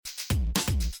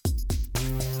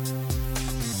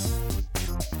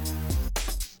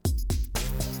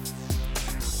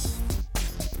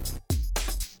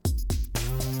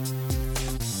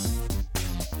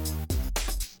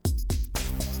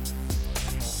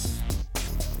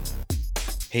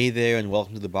Hey there, and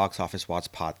welcome to the Box Office Watch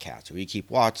podcast, where we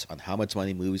keep watch on how much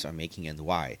money movies are making and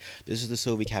why. This is the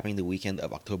show recapping the weekend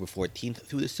of October 14th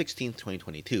through the 16th,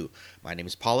 2022. My name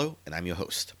is Paulo, and I'm your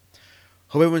host.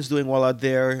 Hope everyone's doing well out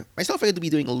there. Myself, I could be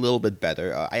doing a little bit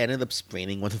better. I ended up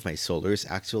spraining one of my shoulders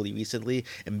actually recently,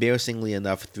 embarrassingly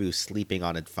enough through sleeping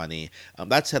on it funny.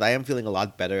 That said, I am feeling a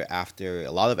lot better after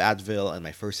a lot of Advil and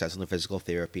my first session of physical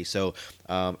therapy. So,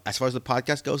 as far as the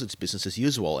podcast goes, it's business as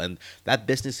usual, and that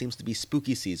business seems to be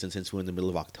spooky season since we're in the middle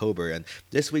of October. And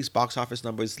this week's box office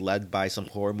numbers, led by some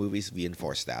horror movies,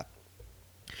 reinforce that.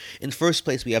 In first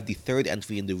place, we have the third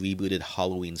entry in the rebooted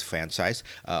Halloween's franchise.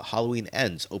 Halloween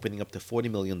Ends, opening up to $40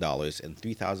 million in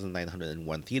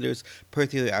 3,901 theaters, per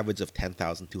theater average of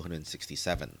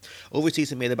 10,267.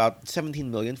 Overseas, it made about $17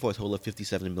 million for a total of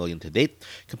 $57 million to date.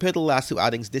 Compared to the last two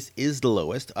outings, this is the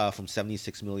lowest, from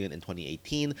 $76 million in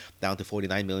 2018 down to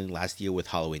 $49 million last year with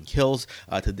Halloween Kills,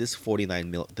 to this $40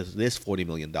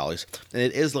 million, and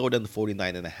it is lower than the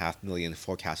 $49.5 million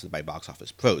forecasted by Box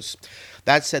Office Pros.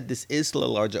 That said, this is still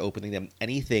a larger opening than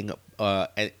any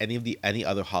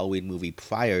other Halloween movie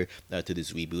prior to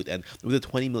this reboot, and with a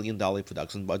 $20 million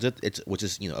production budget, which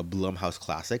is a Blumhouse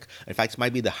classic. In fact, it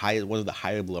might be one of the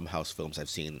higher Blumhouse films I've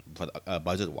seen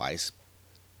budget wise.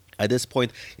 At this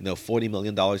point, $40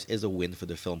 million is a win for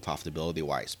the film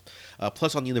profitability-wise.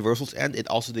 Plus, on Universal's end, it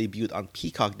also debuted on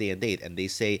Peacock day and date, and they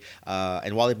say,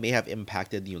 and while it may have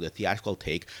impacted, the theatrical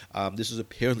take, this is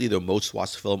apparently the most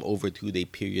watched film over a 2-day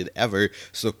period ever,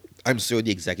 so I'm sure the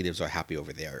executives are happy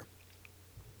over there.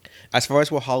 As far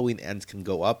as where Halloween Ends can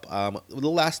go up, the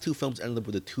last two films ended up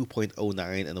with a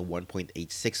 2.09 and a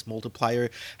 1.86 multiplier.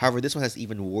 However, this one has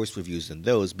even worse reviews than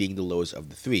those, being the lowest of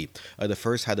the three. The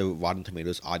first had a Rotten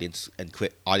Tomatoes audience and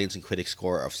critics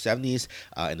score of 70s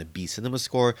and a B Cinema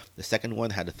score. The second one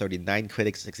had a 39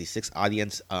 critics, 66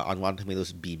 audience on Rotten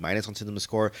Tomatoes, B minus on Cinema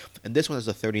score. And this one has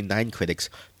a 39 critics,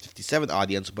 57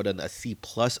 audience, but an a C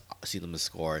plus Cinema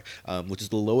score, which is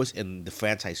the lowest in the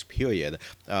franchise period.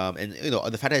 And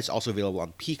the fact that it's also available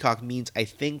on Peacock means I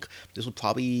think this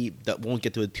that won't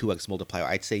get to a 2x multiplier.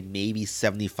 I'd say maybe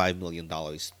 $75 million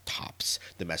tops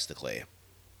domestically.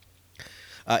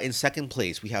 In second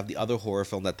place, we have the other horror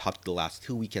film that topped the last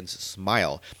 2 weekends,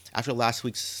 Smile. After last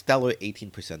week's stellar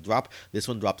 18% drop, this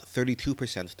one dropped 32%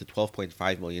 to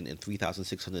 $12.5 million in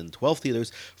 3,612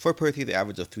 theaters for a per theater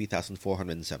average of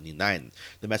 3,479.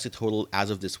 Domestic total as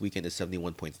of this weekend is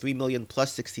 $71.3 million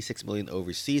plus $66 million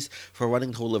overseas for a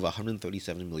running total of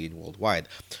 $137 million worldwide.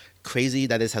 Crazy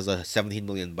that this has a $17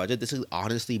 million budget. This could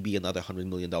honestly be another $100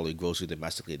 million grosser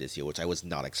domestically this year, which I was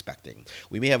not expecting.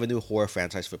 We may have a new horror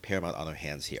franchise for Paramount on our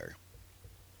hands here.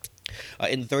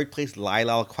 In third place,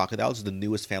 Lyle Crocodiles, the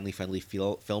newest family-friendly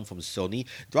film from Sony,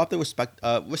 dropped a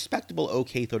respectable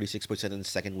 36% in the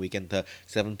second weekend to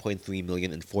 $7.3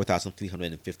 million in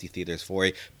 4,350 theaters for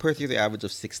a per-theater average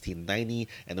of $16.90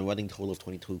 and a running total of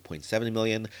 $22.7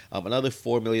 million. Another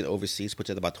 $4 million overseas, puts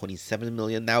at about $27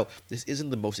 million. Now, this isn't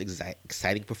the most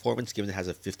exciting performance given it has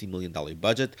a $50 million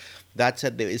budget. That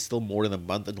said, there is still more than a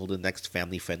month until the next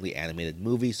family-friendly animated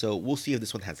movie, so we'll see if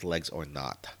this one has legs or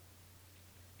not.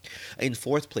 In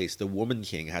fourth place, The Woman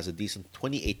King has a decent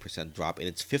 28% drop in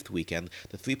its fifth weekend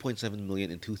to $3.7 million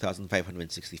in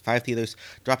 2,565 theaters,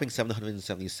 dropping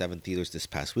 777 theaters this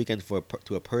past weekend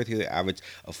to a per theater average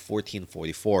of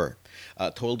 $14.44.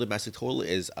 Total domestic total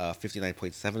is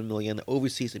 $59.7 million.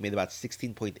 Overseas, it made about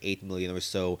 $16.8 million or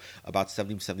so, about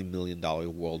 $70 million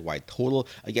worldwide total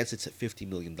against its $50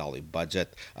 million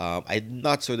budget. I'm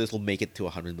not sure this will make it to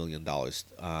 $100 million,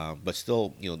 but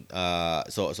still,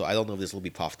 so I don't know if this will be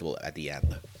profitable at the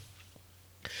end.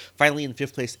 Finally, in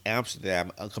fifth place,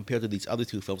 Amsterdam, compared to these other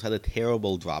two films, had a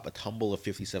terrible drop, a tumble of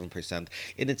 57%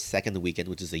 in its second weekend,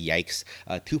 which is a yikes.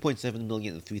 $2.7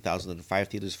 million in 3,005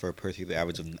 theaters for a per theater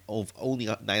average of only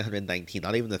 $919,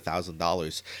 not even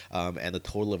 $1,000, and a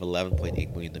total of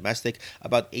 $11.8 million domestic,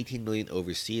 about $18 million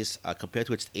overseas. Compared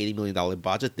to its $80 million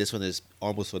budget, this one is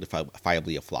almost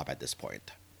certifiably a flop at this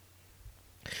point.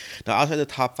 Now, outside the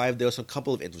top five, there are a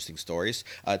couple of interesting stories.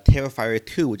 Terrifier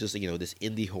 2, which is this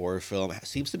indie horror film,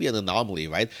 seems to be an anomaly,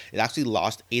 right? It actually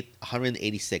lost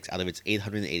 886 out of its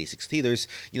 886 theaters,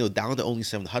 down to only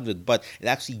 700, but it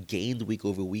actually gained week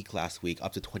over week last week,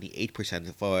 up to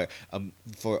 28%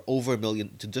 for over $1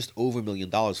 million to just over $1 million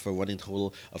for a running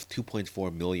total of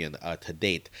 $2.4 million to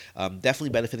date. Definitely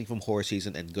benefiting from horror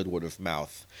season and good word of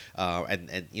mouth.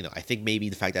 And I think maybe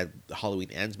the fact that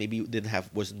Halloween Ends maybe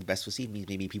wasn't the best received means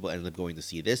maybe people ended up going to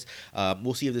see this.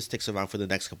 We'll see if this sticks around for the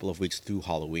next couple of weeks through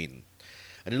Halloween.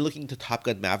 And then looking to Top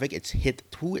Gun Maverick, it's hit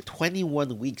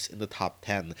 21 weeks in the top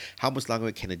 10. How much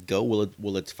longer can it go?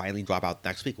 Will it finally drop out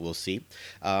next week? We'll see.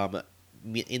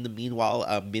 In the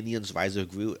meanwhile, Minions: Rise of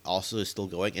Gru also is still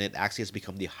going, and it actually has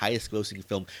become the highest-grossing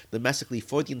film domestically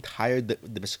for the entire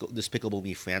Despicable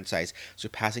Me franchise,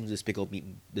 surpassing Despicable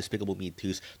Me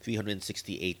 2's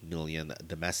 368 million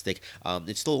domestic.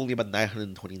 It's still only about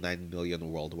 929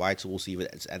 million worldwide, so we'll see if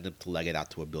it's ended up to leg it out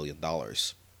to $1 billion.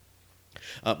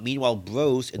 Meanwhile,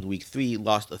 Bros in week 3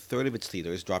 lost a third of its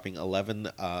theaters, dropping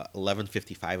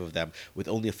 1155 of them, with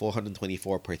only a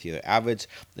 424 per theater average.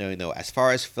 Now, as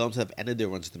far as films that have ended their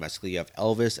runs domestically, you have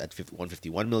Elvis at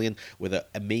 151 million with an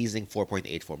amazing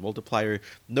 4.84 multiplier.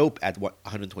 Nope at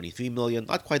 123 million,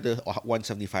 not quite the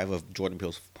 175 of Jordan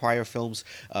Peele's prior films,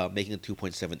 making a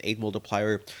 2.78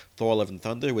 multiplier. Thor: Love and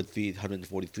Thunder with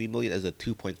 343 million as a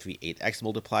 2.38x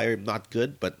multiplier. Not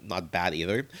good, but not bad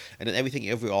either. And then Everything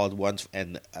Everywhere All at Once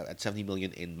and at 70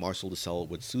 million in Marcel the Shell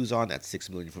with Suzanne at 6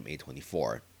 million from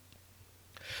A24.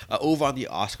 Over on the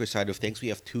Oscar side of things, we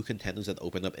have two contenders that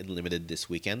opened up in limited this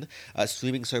weekend.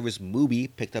 Streaming service Mubi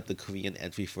picked up the Korean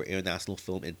entry for international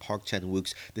film in Park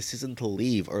Chan-wook's Decision to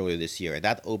Leave earlier this year, and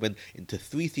that opened into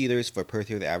 3 theaters for a per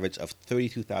theater average of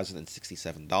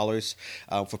 $32,067.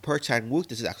 For Park Chan-wook,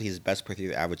 this is actually his best per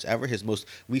theater average ever. His most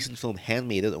recent film,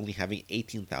 Handmaiden, only having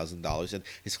 $18,000, and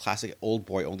his classic Old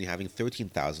Boy only having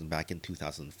 $13,000 back in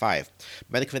 2005.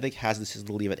 Metacritic has Decision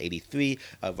to Leave at 83,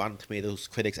 Rotten Tomatoes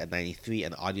critics at 93,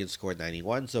 and audience score at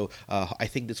 91, so I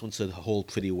think this one should hold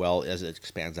pretty well as it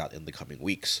expands out in the coming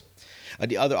weeks.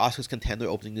 The other Oscars contender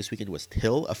opening this weekend was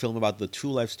Till, a film about the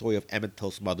true life story of Emmett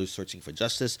Till's mother searching for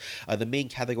justice. The main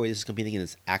category this is competing in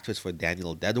is actress for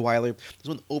Daniel Deadwyler. This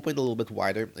one opened a little bit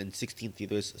wider in 16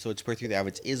 theaters, so its per theater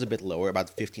average is a bit lower, about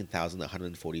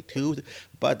 15,142,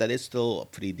 but that is still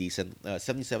pretty decent.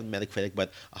 77 Metacritic,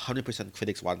 but 100%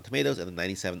 critics Rotten Tomatoes and a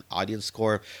 97 audience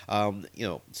score.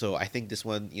 So I think this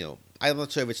one, I'm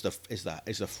not sure if it's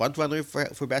the front runner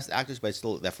for best actress, but it's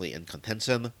still definitely in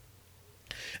contention.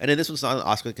 And then this one's not an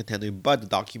Oscar contender, but the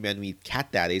documentary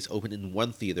Cat Daddies opened in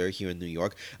one theater here in New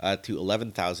York to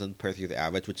 11,000 per theater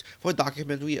average, which for a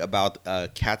documentary about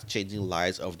cats changing the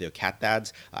lives of their cat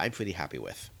dads, I'm pretty happy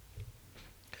with.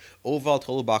 Overall,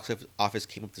 total box office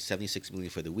came up to $76 million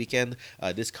for the weekend.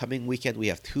 This coming weekend, we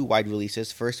have 2 wide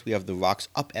releases. First, we have The Rock's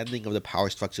upending of the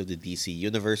power structure of the DC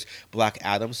Universe. Black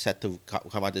Adam, set to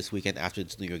come out this weekend after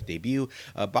its New York debut.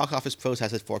 Box Office Pros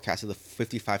has it forecasted at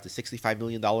 $55 to $65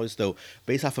 million, though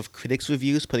based off of critics'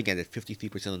 reviews, putting it at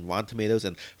 53% on Rotten Tomatoes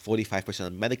and 45%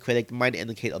 on Metacritic, might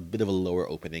indicate a bit of a lower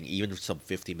opening, even with some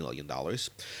 $50 million.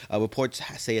 Reports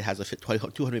say it has a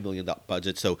 $200 million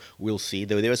budget, so we'll see.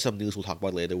 There is some news we'll talk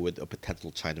about later with a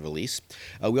potential China release.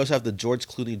 We also have the George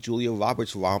Clooney, Julia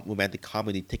Roberts romantic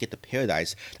comedy Ticket to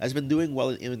Paradise that has been doing well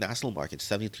in international markets,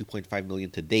 $72.5 million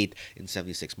to date in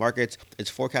 76 markets. It's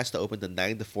forecast to open to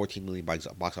 $9 to $14 million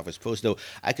box office pros, though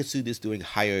I could see this doing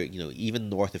higher, even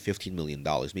north of $15 million,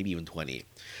 maybe even 20.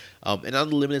 And on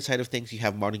the limited side of things, you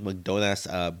have Martin McDonagh's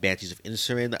Banshees of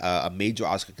Inisherin, a major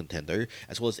Oscar contender,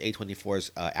 as well as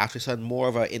A24's Aftersun, more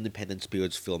of an independent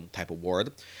spirits film type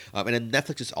award. And then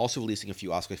Netflix is also releasing a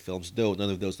few Oscar films, though none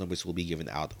of those numbers will be given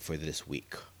out for this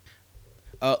week.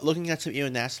 Looking at some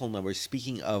international numbers,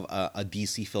 speaking of a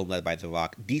DC film led by The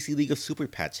Rock, DC League of Super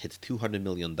Pets hits $200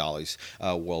 million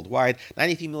worldwide,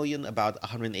 $93 million, about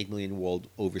 $108 million world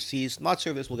overseas. Not sure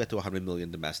if this will get to $100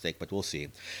 million domestic, but we'll see.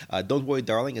 Don't Worry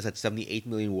Darling is at $78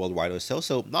 million worldwide or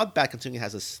so not bad considering it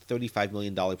has a $35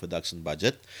 million production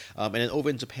budget. And then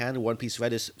over in Japan, One Piece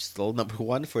Red is still number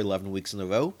 1 for 11 weeks in a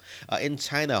row. In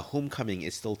China, Homecoming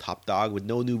is still top dog with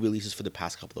no new releases for the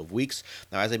past couple of weeks.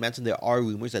 Now, as I mentioned, there are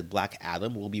rumors that Black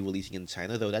Adam will be releasing in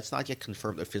China, though that's not yet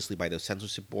confirmed officially by the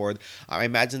censorship board. I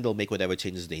imagine they'll make whatever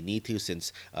changes they need to,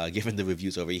 since given the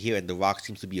reviews over here, and The Rock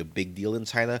seems to be a big deal in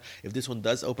China. If this one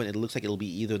does open, it looks like it'll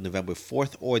be either November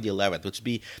 4th or the 11th, which would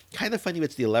be kind of funny if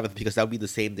it's the 11th, because that would be the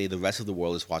same day the rest of the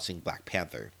world is watching Black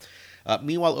Panther.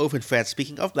 Meanwhile, over in France,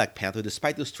 speaking of Black Panther,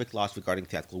 despite those strict laws regarding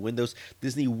theatrical windows,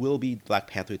 Disney will be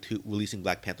releasing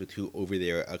Black Panther 2 over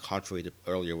there, contrary to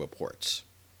earlier reports.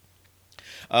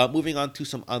 Moving on to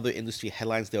some other industry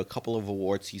headlines, there are a couple of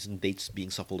award season dates being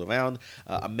shuffled around.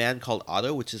 A Man Called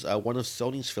Otto, which is one of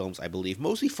Sony's films, I believe,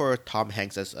 mostly for Tom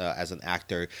Hanks as an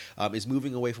actor, is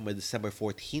moving away from a December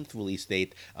 14th release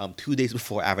date, 2 days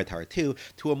before Avatar 2,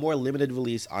 to a more limited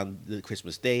release on the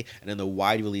Christmas Day, and then a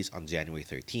wide release on January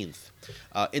 13th.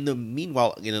 In the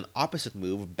meanwhile, in an opposite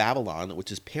move, Babylon,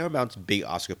 which is Paramount's big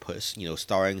Oscar push,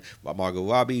 starring Margot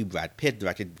Robbie, Brad Pitt,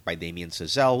 directed by Damien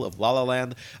Chazelle of La La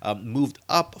Land, moved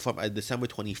up from a December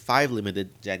 25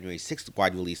 limited January 6th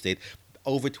wide release date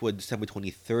over to a December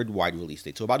 23rd wide release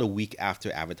date, so about a week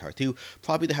after Avatar 2,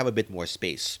 probably to have a bit more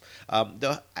space.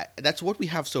 That's what we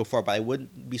have so far, but I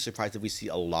wouldn't be surprised if we see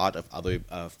a lot of other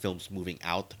films moving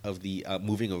out of the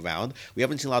moving around. We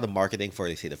haven't seen a lot of marketing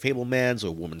for, say, The Fablemans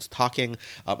or Woman's Talking.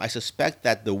 I suspect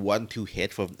that the 1-2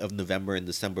 hit of November and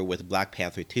December with Black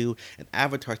Panther 2 and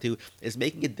Avatar 2 is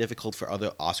making it difficult for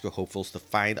other Oscar hopefuls to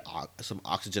find some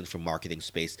oxygen for marketing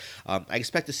space. I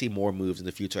expect to see more moves in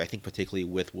the future, I think particularly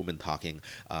with Woman Talking,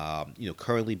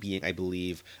 currently being, I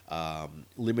believe,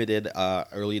 limited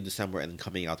early in December and then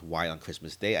coming out wide on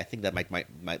Christmas Day. I think that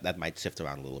might shift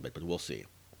around a little bit, but we'll see.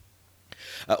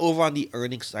 Over on the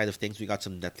earnings side of things, we got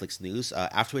some Netflix news.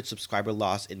 After its subscriber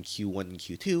loss in Q1 and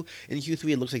Q2, in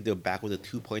Q3 it looks like they're back with a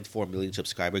 2.4 million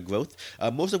subscriber growth,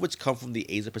 most of which come from the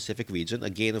Asia Pacific region.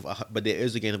 But there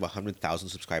is a gain of 100,000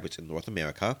 subscribers in North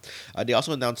America. They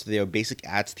also announced their basic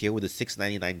ads tier with a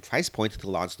 $6.99 price point to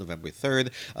launch November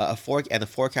 3rd, and a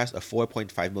forecast of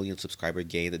 4.5 million subscriber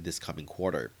gain this coming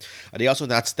quarter. They also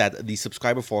announced that the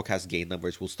subscriber forecast gain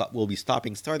numbers will be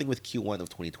stopping starting with Q1 of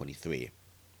 2023.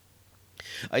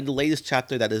 In the latest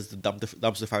chapter, that is the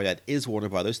dumpster fire that is Warner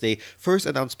Brothers, they first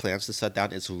announced plans to shut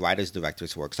down its Writers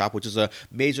Directors Workshop, which is a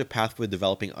major path for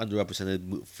developing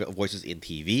underrepresented voices in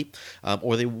TV,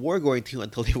 or they were going to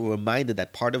until they were reminded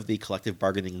that part of the collective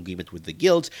bargaining agreement with the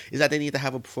guilds is that they need to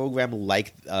have a program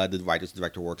like the Writers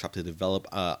Director Workshop to develop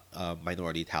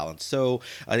minority talent. So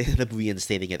they ended up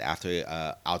reinstating it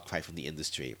after outcry from the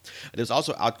industry. There's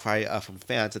also outcry from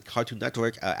fans that Cartoon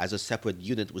Network, as a separate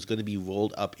unit, was going to be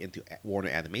rolled up into Warner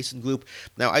Animation Group.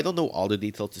 Now, I don't know all the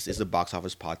details. This is a box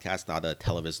office podcast, not a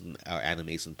television or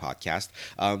animation podcast.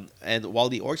 And while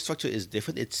the org structure is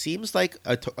different, it seems like,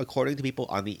 according to people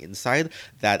on the inside,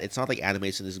 that it's not like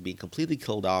animation is being completely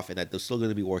killed off and that they're still going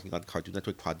to be working on Cartoon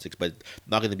Network projects, but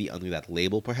not going to be under that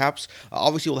label, perhaps.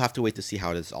 Obviously, we'll have to wait to see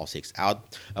how this all shakes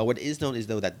out. What is known is,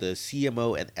 though, that the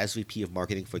CMO and SVP of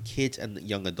Marketing for Kids and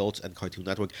Young Adults and Cartoon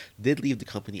Network did leave the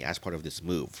company as part of this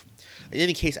move. In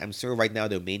any case, I'm sure right now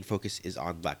their main focus is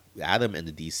on Black Adam and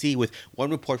the DC, with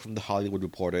one report from the Hollywood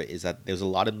Reporter is that there's a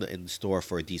lot in store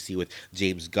for DC, with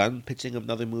James Gunn pitching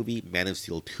another movie, Man of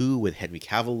Steel 2 with Henry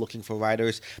Cavill looking for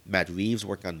writers, Matt Reeves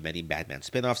working on many Batman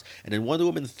spin-offs, and then Wonder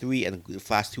Woman 3 and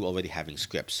Flash 2 already having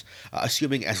scripts,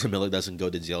 assuming Ezra Miller doesn't go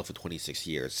to jail for 26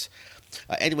 years.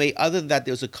 Anyway, other than that,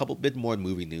 there's a couple bit more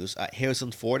movie news.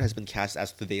 Harrison Ford has been cast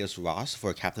as Thaddeus Ross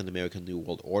for Captain America New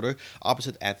World Order,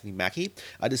 opposite Anthony Mackie.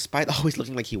 Despite always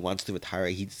looking like he wants to retire,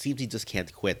 he seems he just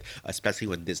can't quit, especially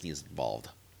when Disney is involved.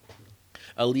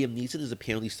 Liam Neeson is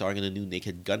apparently starring in a new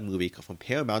Naked Gun movie from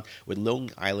Paramount, with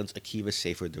Long Island's Akiva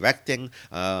Schaffer directing.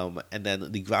 And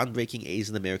then the groundbreaking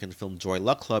Asian American film Joy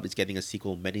Luck Club is getting a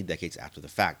sequel many decades after the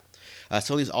fact.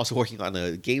 Sony is also working on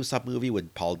a GameStop movie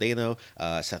with Paul Dano,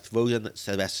 Seth Rogen,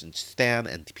 Sebastian Stan,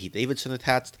 and Pete Davidson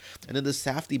attached. And then the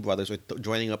Safdie brothers are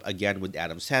joining up again with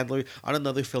Adam Sandler on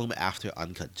another film after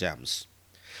Uncut Gems.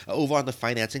 Over on the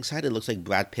financing side, it looks like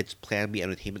Brad Pitt's Plan B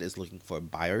Entertainment is looking for a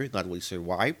buyer, not really sure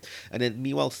why. And then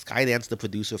meanwhile, Skydance, the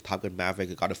producer of Top Gun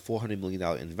Maverick, got a $400 million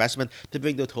investment to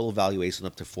bring their total valuation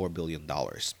up to $4 billion.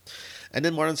 And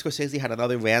then Martin Scorsese had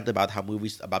another rant about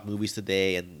movies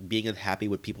today and being unhappy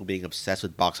with people being obsessed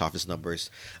with box office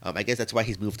numbers. I guess that's why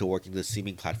he's moved to working the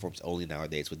streaming platforms only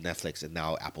nowadays with Netflix and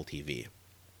now Apple TV.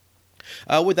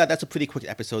 With that, that's a pretty quick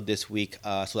episode this week,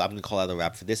 so I'm going to call that a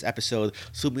wrap for this episode.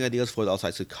 Submit ideas for what else I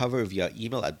should cover via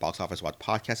email at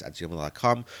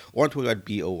boxofficewatchpodcast@gmail.com or on Twitter at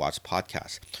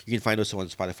BOWatchPodcast. You can find us on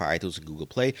Spotify, iTunes, and Google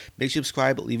Play. Make sure you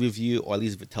subscribe, leave a review, or at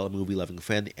least tell a movie-loving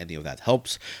friend. Any of that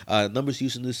helps. Numbers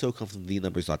used in this show come from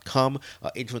thenumbers.com.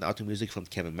 Intro and outro music from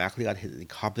Kevin MacLeod, his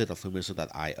Incompetent of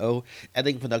Filmminister.io.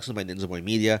 Editing production by Ninja Boy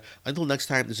Media. Until next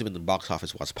time, this has been the Box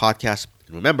Office Watch Podcast.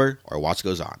 And remember, our watch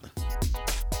goes on.